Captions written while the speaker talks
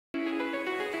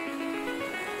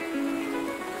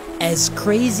As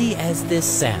crazy as this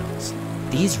sounds,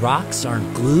 these rocks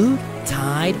aren't glued,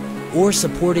 tied, or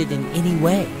supported in any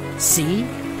way. See?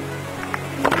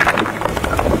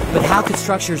 But how could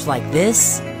structures like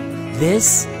this,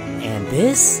 and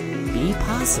this be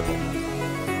possible?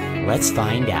 Let's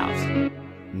find out.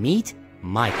 Meet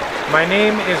Michael. My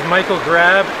name is Michael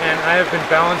Grab, and I have been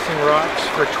balancing rocks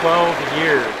for 12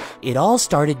 years. It all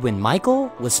started when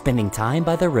Michael was spending time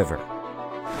by the river.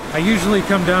 I usually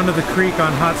come down to the creek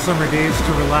on hot summer days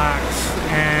to relax,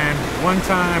 and one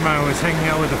time I was hanging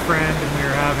out with a friend and we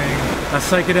were having a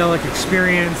psychedelic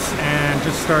experience and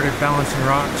just started balancing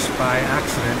rocks by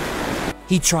accident.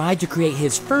 He tried to create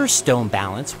his first stone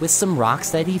balance with some rocks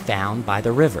that he found by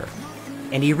the river,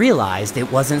 and he realized it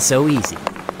wasn't so easy.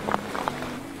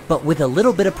 But with a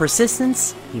little bit of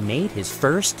persistence, he made his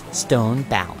first stone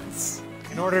balance.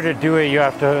 In order to do it, you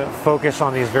have to focus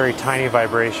on these very tiny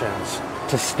vibrations.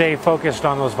 To stay focused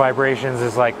on those vibrations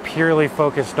is like purely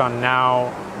focused on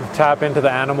now. Tap into the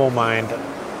animal mind,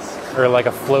 or like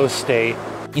a flow state.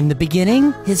 In the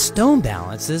beginning, his stone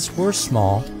balances were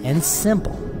small and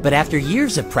simple. But after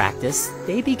years of practice,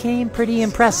 they became pretty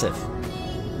impressive.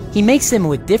 He makes them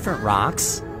with different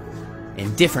rocks,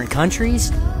 in different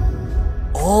countries,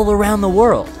 all around the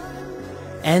world.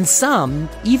 And some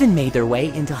even made their way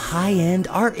into high-end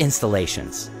art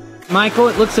installations. Michael,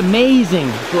 it looks amazing,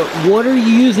 but what are you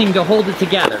using to hold it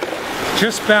together?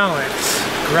 Just balance.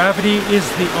 Gravity is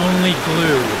the only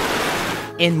glue.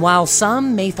 And while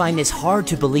some may find this hard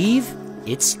to believe,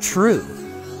 it's true.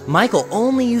 Michael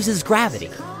only uses gravity.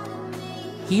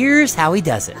 Here's how he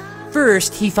does it.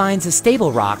 First, he finds a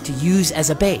stable rock to use as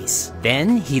a base.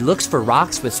 Then, he looks for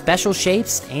rocks with special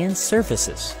shapes and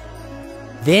surfaces.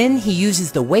 Then, he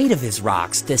uses the weight of his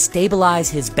rocks to stabilize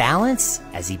his balance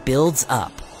as he builds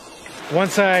up.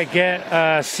 Once I get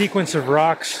a sequence of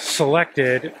rocks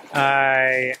selected,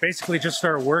 I basically just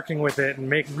start working with it and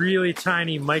make really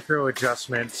tiny micro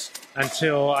adjustments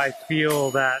until I feel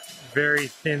that very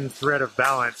thin thread of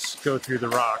balance go through the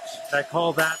rocks. I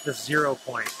call that the 0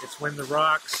 point. It's when the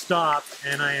rocks stop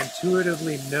and I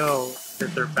intuitively know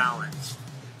that they're balanced.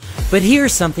 But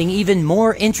here's something even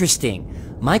more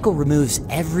interesting. Michael removes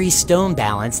every stone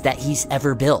balance that he's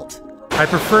ever built. I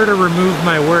prefer to remove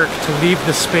my work to leave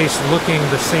the space looking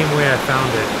the same way I found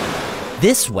it.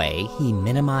 This way, he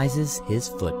minimizes his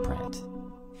footprint.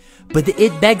 But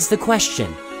it begs the question,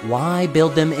 why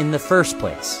build them in the first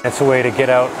place? It's a way to get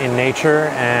out in nature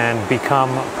and become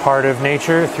part of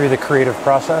nature through the creative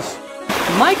process.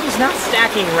 Michael's not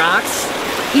stacking rocks,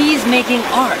 he's making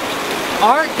art.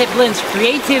 Art that blends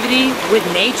creativity with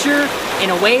nature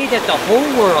in a way that the whole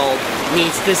world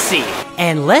needs to see.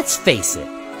 And let's face it,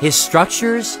 his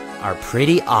structures are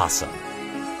pretty awesome.